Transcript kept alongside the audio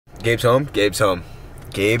Gabe's home? Gabe's home.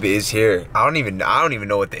 Gabe is here. I don't even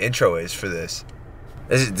know what the intro is for this.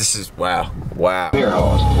 This is wow. Wow. Beer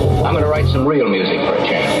halls. I'm gonna write some real music for a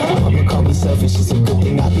change. I'm gonna call me selfish, it's a good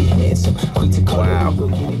thing I be handsome. Quick to call wow.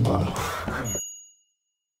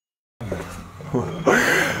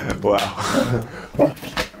 Wow.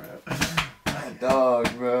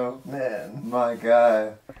 Dog, bro. Man, my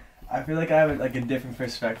guy. I feel like I have like a different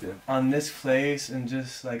perspective on this place and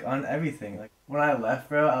just like on everything. Like when I left,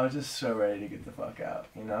 bro, I was just so ready to get the fuck out,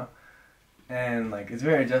 you know? And like it's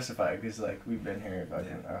very justified because like we've been here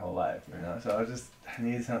fucking our whole life, you know? So I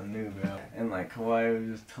needed something new, bro. And like Hawaii was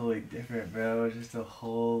just totally different, bro. It was just a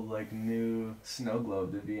whole like new snow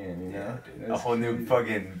globe to be in, you know? Yeah, a whole new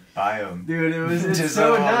fucking biome. Dude, it's just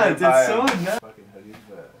so nuts. It's so nuts. Fucking hoodies,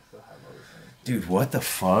 but I still have all the same. Dude, what the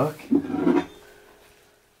fuck?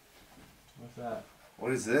 What's that?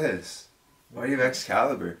 What is this? Why do you have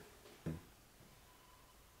Excalibur?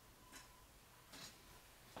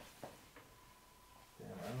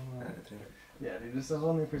 Yeah, dude, just a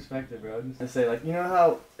whole new perspective, bro. Just to say, like, you know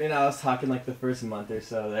how, I was talking, like, the first month or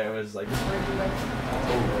so, there was, like, thank you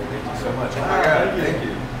so much. Oh my god, thank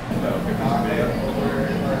you.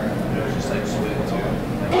 It was just, like, sweet, too.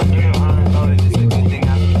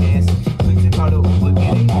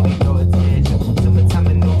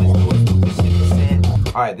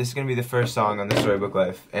 Alright, this is gonna be the first song on the Storybook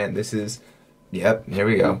Life, and this is... Yep, here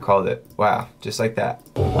we go. Called it. Wow, just like that.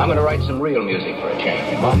 I'm gonna write some real music for a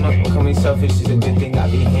change. Mama, call me selfish, it's a good thing I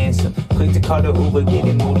be handsome. Quick to call the Uber,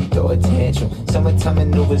 getting moody, throw a tantrum. Summertime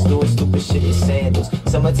maneuvers, doing stupid shit in sandals.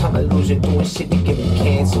 Summertime illusion, doing shit to get me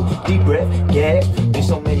canceled. Deep breath, gas, there's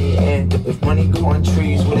so many anthems. If money grew on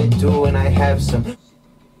trees, what it do? And I have some.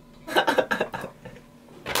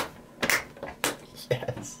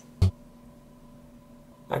 Yes.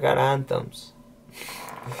 I got anthems.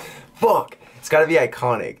 Fuck! It's gotta be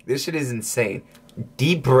iconic. This shit is insane.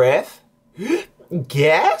 Deep breath.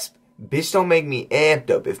 Gasp. Bitch, don't make me amped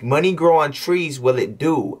up. If money grow on trees, will it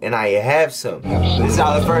do? And I have some. This is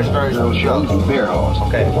how the first version shows and beer halls.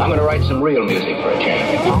 Okay. I'm gonna write some real music for a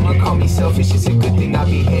change. Mama, call me selfish, it's a good thing I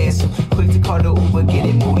be handsome. Quick to call the Uber,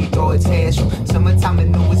 getting moody, throw a tantrum. Summertime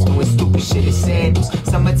maneuvers, doing stupid shit in sandals.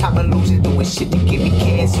 Summertime illusion, doing shit to get me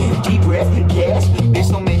canceled. Deep breath, gas, bitch,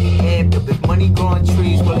 don't make me amped up. If money grow on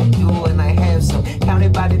trees, will it do? And I have some.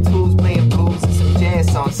 Counted by the tools, playing blues and some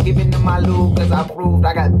jazz songs. Skipping to my lube, cause I proved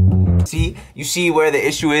I got... See? You see where the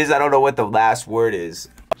issue is? I don't know what the last word is.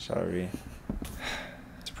 Sorry.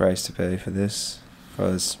 It's a price to pay for this. For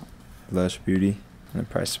this lush beauty. And the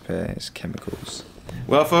price to pay is chemicals.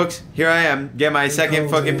 Well, folks, here I am. Get my second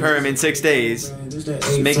fucking perm in 6 days. Just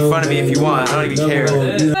make fun of me if you want. I don't even care.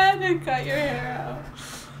 I didn't cut your hair out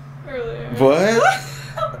earlier. What?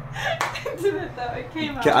 I didn't though. It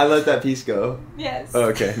came out. I let that piece go? Yes. Oh,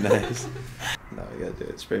 okay, nice. No, we gotta do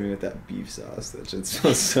it. Spray me with that beef sauce. That shit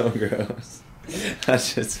smells so gross. That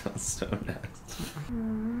shit smells so nasty.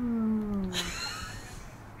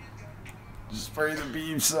 Just spray the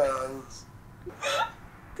beef sauce.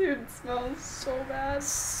 Dude, it smells so bad.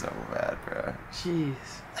 So bad, bro. Jeez.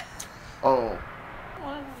 Oh.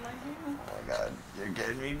 What on my hand? Oh my god, you're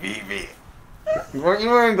getting me beefy. Weren't you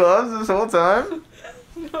wearing gloves this whole time?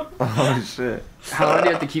 No. Oh shit. How long do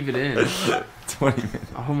you have to keep it in? 20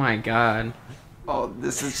 minutes. Oh my god. Oh,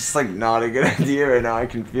 this is just like not a good idea right now. I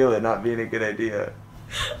can feel it not being a good idea.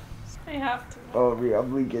 I have to. Oh,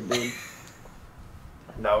 I'm leaking, dude.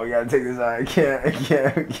 No, we gotta take this out. I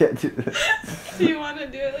can't do this. Do you want to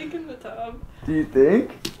do it like in the tub? Do you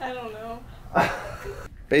think? I don't know.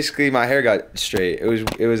 Basically, my hair got straight.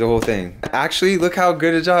 It was a whole thing. Actually, look how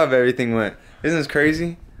good a job everything went. Isn't this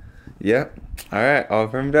crazy? Yep. All right, all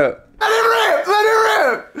firmed up. Let it rip! Let it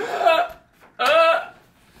rip!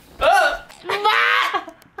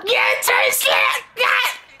 Get turn slick!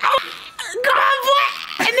 Come on, boy!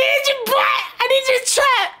 I need you, boy! I need you to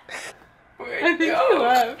trap! I think you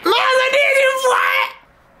left. Miles, I need you,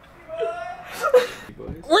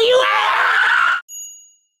 boy! Where you at?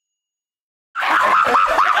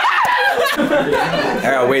 I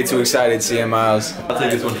got way too excited seeing Miles. I'll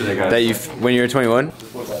take this one for the guy. That you, when you were 21,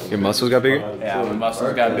 your muscles got bigger? Yeah, my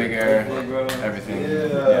muscles got bigger, everything.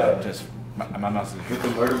 Yeah, just my muscles.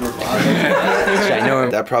 I know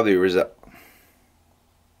that probably was.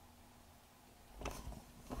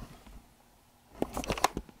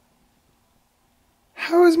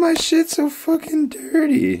 How is my shit so fucking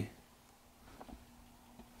dirty?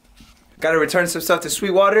 Gotta return some stuff to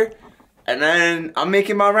Sweetwater. And then I'm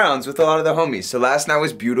making my rounds with a lot of the homies. So last night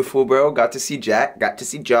was beautiful, bro. Got to see Jack, got to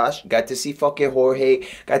see Josh, got to see fucking Jorge,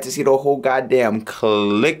 got to see the whole goddamn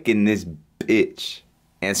clique in this bitch.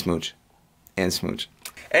 And Smooch. And Smooch.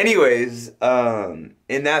 Anyways,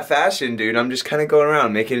 in that fashion, dude, I'm just kind of going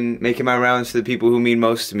around making my rounds to the people who mean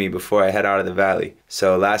most to me before I head out of the valley.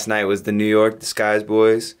 So last night was the New York Disguise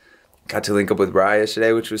Boys. Got to link up with Rye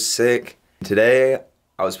yesterday, which was sick. Today,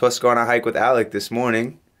 I was supposed to go on a hike with Alec this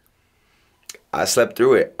morning. I slept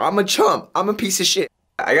through it. I'm a chump. I'm a piece of shit.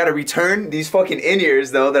 I gotta return these fucking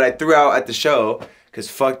in-ears though that I threw out at the show, cause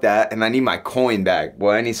fuck that, and I need my coin back.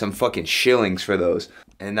 Boy, I need some fucking shillings for those.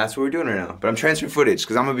 And that's what we're doing right now. But I'm transferring footage,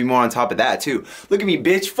 cause I'm gonna be more on top of that too. Look at me,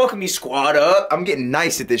 bitch, fucking me squad up. I'm getting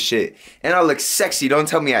nice at this shit. And I look sexy, don't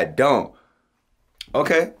tell me I don't.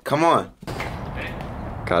 Okay, come on.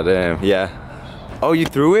 Goddamn, yeah. Oh, you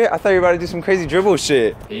threw it? I thought you were about to do some crazy dribble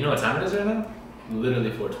shit. Hey, you know what time it is right now?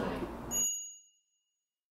 Literally 4:20.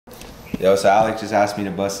 Yo, so Alec just asked me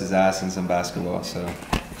to bust his ass in some basketball, so.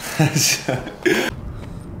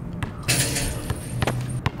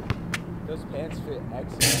 Those pants fit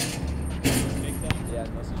excellent. Yeah, in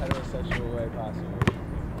the most heterosexual way possible.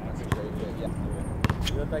 That's a great fit, yeah.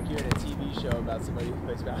 You look like you're in a TV show about somebody who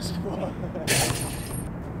plays basketball.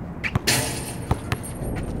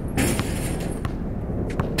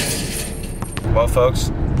 Well,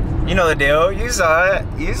 folks, you know the deal. You saw it.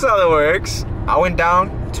 You saw the works. I went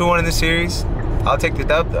down 2-1 in the series. I'll take the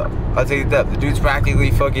dub though. I'll take the dub. The dude's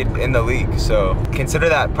practically fucking in the league, so consider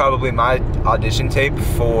that probably my audition tape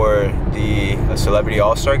for the Celebrity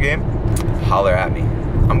All-Star game. Holler at me.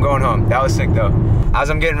 I'm going home. That was sick though. As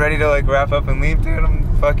I'm getting ready to like wrap up and leave, dude, I'm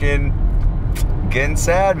fucking getting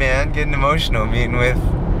sad, man. Getting emotional, meeting with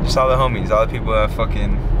just all the homies, all the people that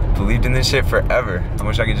fucking believed in this shit forever. I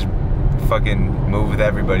wish I could just fucking move with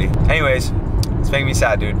everybody. Anyways, it's making me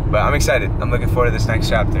sad, dude, but I'm excited. I'm looking forward to this next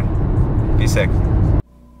chapter. Be sick.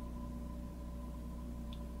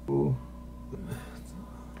 Ooh.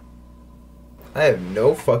 I have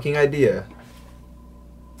no fucking idea.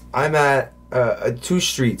 I'm at 2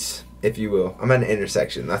 streets, if you will. I'm at an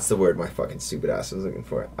intersection. That's the word my fucking stupid ass was looking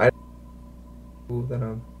for. That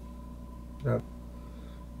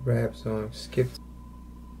rap song skipped.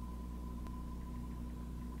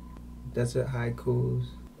 Desert haikus.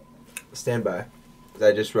 Stand by.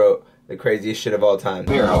 I just wrote the craziest shit of all time.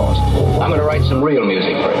 Beer halls. I'm gonna write some real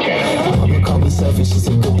music for a change. Mama call me selfish, it's a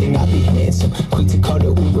good thing I be handsome. Quick to call the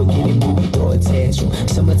Uber, getting movie, throw a tantrum.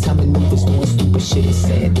 Summertime maneuvers, doing stupid shit in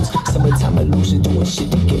sandals. Summertime illusion, doing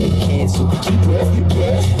shit to get me canceled. Keep breath,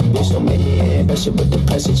 bitch, don't make me ambitious, but the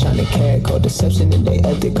pressure trying to carry code deception and they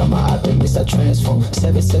ethic. I'm an optimist, I transform.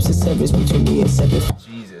 7 steps of service between me and 7.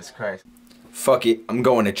 Jesus Christ. Fuck it, I'm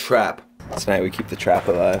going to trap. Tonight we keep the trap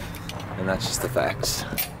alive, and that's just the facts.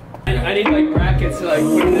 I need like brackets to like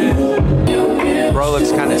put it in. Bro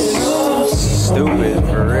looks kind of stupid,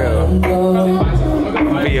 for real.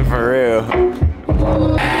 Being for real.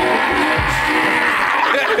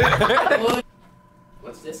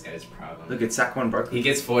 What's this guy's problem? Look at Saquon Barkley. He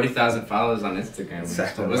gets 40,000 followers on Instagram.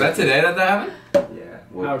 Saquon Was that today that happened? Yeah.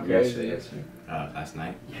 How crazy. Yesterday. Last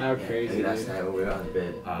night. How crazy, dude. Last night when we were on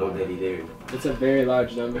bed. Old lady dude. It's a very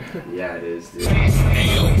large number. Yeah, it is, dude.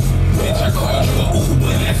 Bitch, I called you a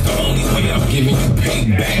Uber, that's the only way I'm giving you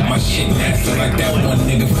payback. My shit nasty like that one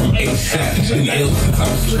nigga from ASAP. Been ill since I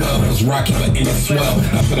was 12, was rocking but in the swell.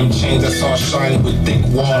 After them chains, I saw shiny with thick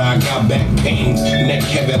wall, I got back pains. Neck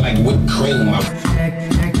heavy like whipped cream.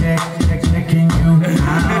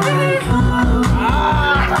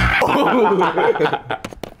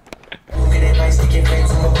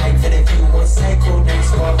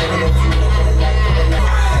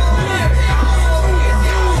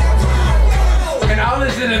 And I'll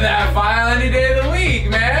listen to that file any day of the week,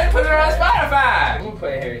 man. Put it on Spotify. I'm gonna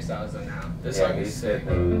play Harry Styles though now. This song is sick. I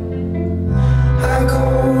go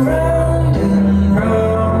round and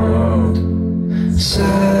round,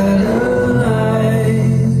 satellite.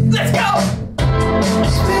 Let's go!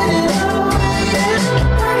 Spinning away,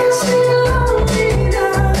 I can see lonely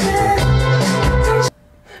down there.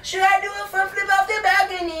 Should I do a front flip off the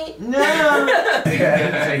balcony? No!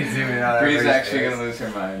 Bree's actually gonna lose her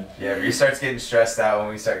mind. Yeah, Bree starts getting stressed out when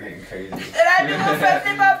we start getting crazy. Should I do a front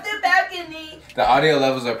flip off the balcony? The audio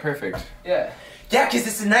levels are perfect. Yeah. Yeah, because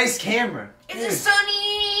it's a nice camera. Is it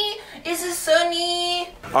sunny? Is it sunny?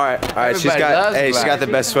 All right, she's Everybody got, loves she's black. got the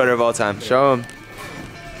best sweater of all time. Show him.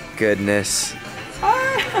 Goodness.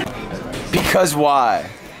 Because why?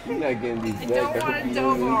 You're not getting these back. I hope you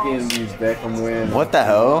know you're getting these back from when. What the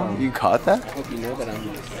hell? You caught that? I hope you know that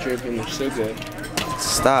I'm tripping. They're so good.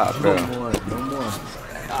 Stop, bro.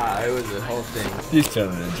 Ah, it was a whole thing. He's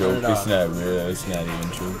telling a joke. It's not real. It's not even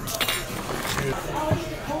true.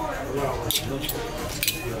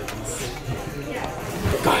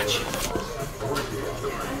 Gotcha.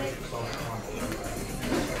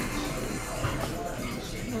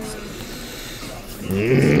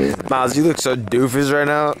 Miles, you look so doofus right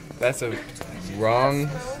now. That's a wrong,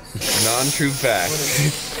 non-true fact.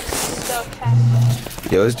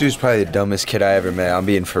 Yo, this dude's probably the dumbest kid I ever met. I'm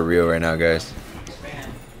being for real right now, guys.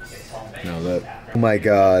 No, look. Oh my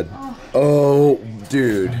god. Oh,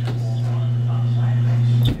 dude.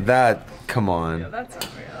 That, come on. Yo, that's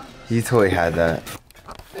unreal. You totally had that.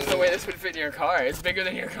 There's no way this would fit in your car. It's bigger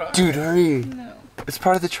than your car. Dude, hurry. No. It's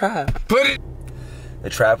part of the trap. Put it. The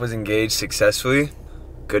trap was engaged successfully.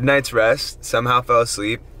 Good night's rest. Somehow fell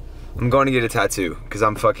asleep. I'm going to get a tattoo because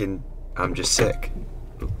I'm just sick.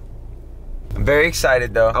 I'm very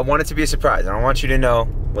excited though. I want it to be a surprise. I don't want you to know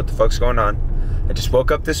what the fuck's going on. I just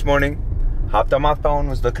woke up this morning, hopped on my phone,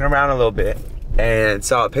 was looking around a little bit, and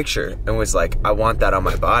saw a picture and was like, I want that on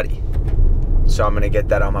my body. So I'm gonna get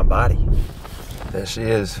that on my body. There she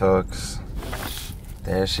is, folks.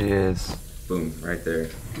 There she is. Boom, right there.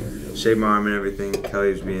 Shaved my arm and everything.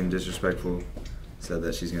 Kelly was being disrespectful. Said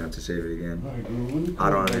that she's gonna have to shave it again. I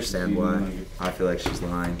don't understand why. I feel like she's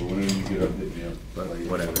lying. But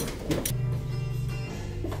whatever.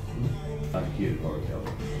 Not a kid or Kelly.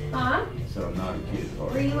 Huh? So not a kid or.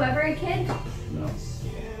 Were you ever a kid? No.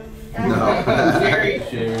 No. Very.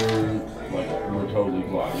 Share, like, we're totally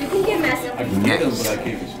blocked. You can get messy. I can get them, but I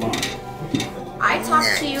can't respond. I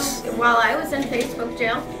talked to you while I was in Facebook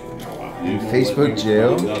jail. Facebook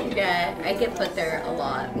jail? Yeah, I get put there a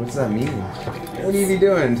lot. What's that mean? What are you be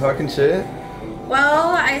doing? Talking shit?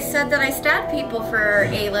 Well, I said that I stab people for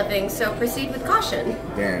a living, so proceed with caution.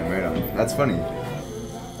 Damn, right on. That's funny.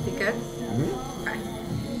 You good?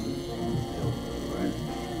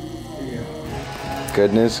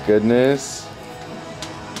 Goodness, goodness.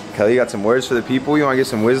 Kelly, you got some words for the people? You want to get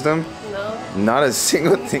some wisdom? No. Not a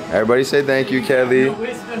single thing. Everybody say thank you, Kelly.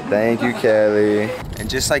 Thank you, Kelly. And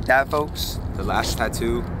just like that, folks, the last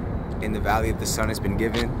tattoo in the Valley of the Sun has been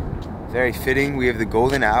given. Very fitting. We have the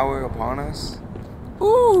golden hour upon us.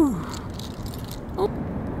 Ooh.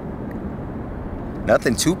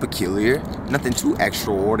 Nothing too peculiar. Nothing too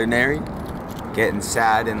extraordinary. Getting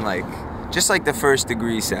sad and like, just like the first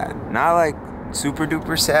degree sad. Not like super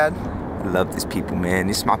duper sad. I love these people, man.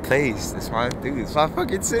 This is my place. This is my, dude, it's my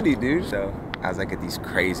fucking city, dude. So, as I get these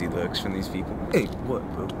crazy looks from these people. Hey, what,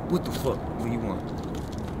 bro? What the fuck? What do you want?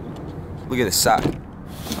 Look at the side.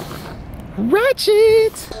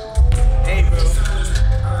 Ratchet! Hey, bro.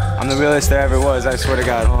 I'm the realest there ever was, I swear to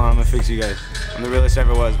God. Hold on, I'm gonna fix you guys. I'm the realest there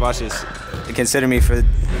ever was. Watch this. They consider me for...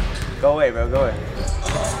 Go away, bro. Go away.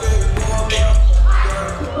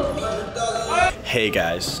 Hey,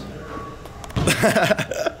 guys.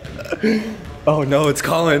 Oh no, it's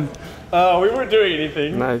Colin. We weren't doing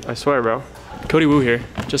anything. I swear, bro. Cody Wu here.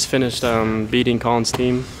 Just finished beating Colin's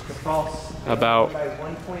team. About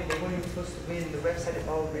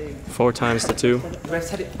 4 times to 2. The refs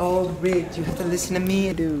had it all rigged. You have to listen to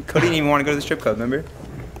me, dude. Cody didn't even want to go to the strip club, remember?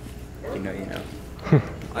 You know, you know.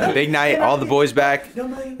 On a big night, all the boys back.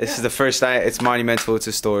 This is the first night. It's monumental. It's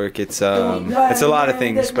historic. It's a lot of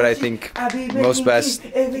things, but I think most best.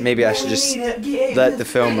 Maybe I should just let the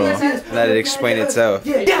film roll, let it explain itself.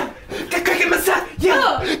 Yeah. That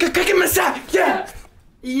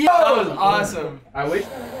was awesome. I wish.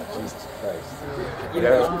 Jesus Christ.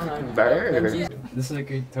 This is a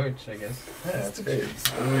good torch, I guess. Yeah, that's great.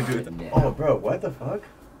 What do we do with them? Oh, bro, what the fuck?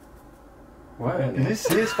 What? Did you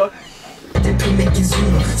see his fuck?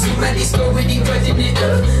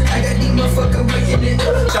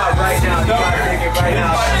 Shot right now. You gotta take it right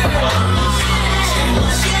now.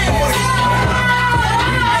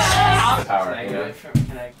 Power.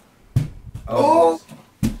 Oh.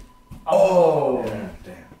 Oh. Damn.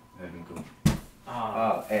 That'd been cool.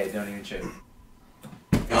 Oh, hey, don't even chip.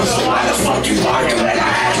 Why the fuck you arguing with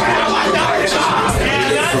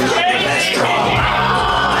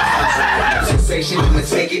I'ma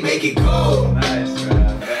take it, make it go. Nice, bro.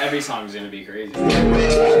 Every song's gonna be crazy. Bro,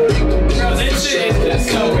 this shit is just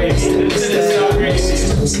so crazy. This shit is so crazy.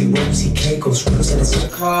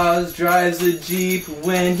 Claus drives a Jeep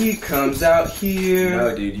when he comes out here.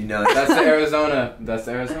 No, dude, you know That's the Arizona. That's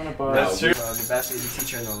the Arizona part. That's true. The best music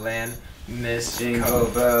teacher in the land, Miss Jingle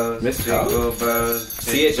Bells. Miss Jingle Bells.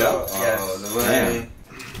 CHL? Yes. Oh, the way.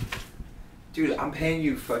 dude, I'm paying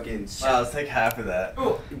you fucking. Wow, let's take half of that.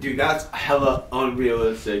 Oh, dude, that's hella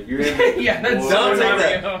unrealistic. You're gonna. Yeah, that's Don't so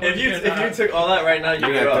take that. If you took all that right now,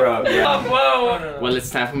 you're gonna throw up. Oh, whoa. No. Well, it's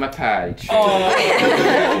time for my pie.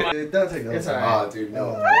 Oh. Dude, don't take that. It's alright. Oh, dude,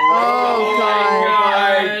 no. Oh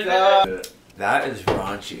my god. That is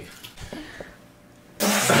raunchy.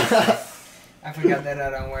 I forgot that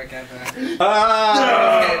I don't work ever.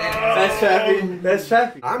 That's trappy. That's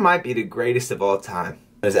trappy. I might be the greatest of all time.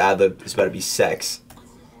 This ad lib is about to be sex.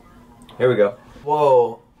 Here we go.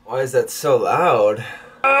 Whoa, why is that so loud?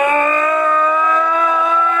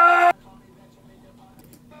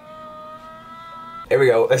 Here we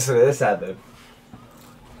go, listen to this ad lib.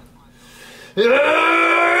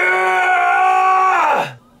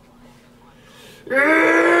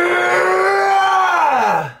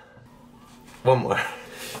 One more.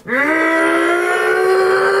 I'm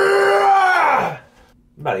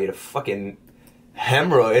about to get a fucking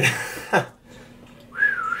hemorrhoid.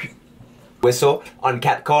 Whistle on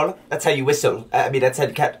cat call. That's how you whistle. I mean, that's how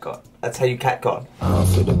you cat call. That's how you cat call. I don't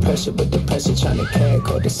feel the pressure, but the pressure trying to cat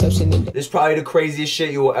call. Deception in the... This is probably the craziest shit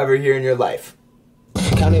you will ever hear in your life.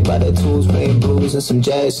 Counted by the tools, playing blues and some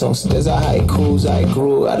jazz songs. There's a haikus I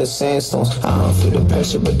grew out of sandstones. I don't feel the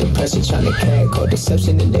pressure, but the pressure trying to cat call.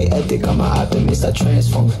 Deception in their ethic, I'm an optimist, I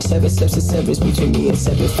transform. 7 steps of severance between me and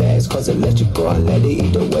 7 fags. Cause electrical, I let it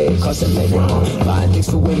either way, it costs a leg wrong. Buying things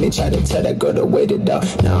for women, try to tell that girl to wait it out.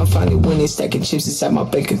 Now I'm finally winning, stacking chips inside my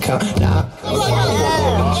bank account. Now that's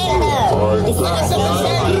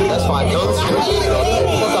fine.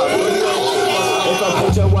 If a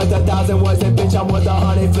picture was 1,000 words, then bitch, I'm worth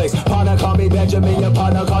 100 flicks. Partner call me Benjamin, your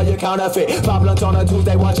partner call you counterfeit. 5 blunts on a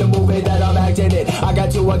Tuesday, watch a movie that I'm acting in. I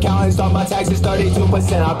got 2 accountants, on my taxes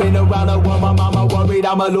 32%. I've been around the world, my mama worried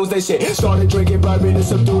I'ma lose this shit. Started drinking bourbon to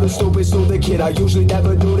subdue the stupid kid. I usually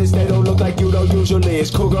never do this, they don't look like you don't usually.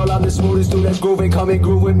 It's cool girl, I'm the smoothest dude that's grooving, come and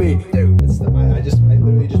groove with me. Dude, I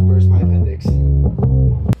literally just burst my appendix.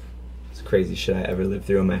 It's the craziest shit I ever lived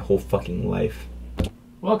through in my whole fucking life.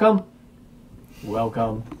 Welcome.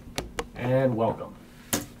 Welcome. And welcome.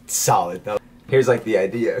 Solid though. Here's like the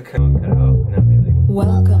idea. Cut out, and I'll be like,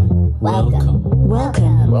 welcome. Welcome.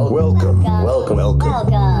 Welcome. Welcome. Welcome.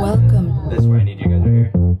 Welcome. Welcome. This is where I need you guys right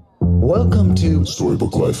here. Welcome to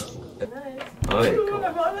Storybook Life. Oh, yeah.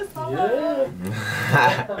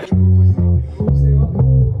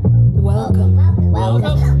 Welcome. Welcome.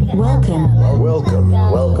 Welcome. Welcome. Welcome.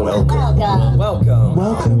 Welcome. Welcome.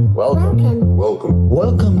 Welcome. Welcome. Welcome.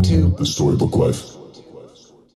 Welcome to the Storybook Life.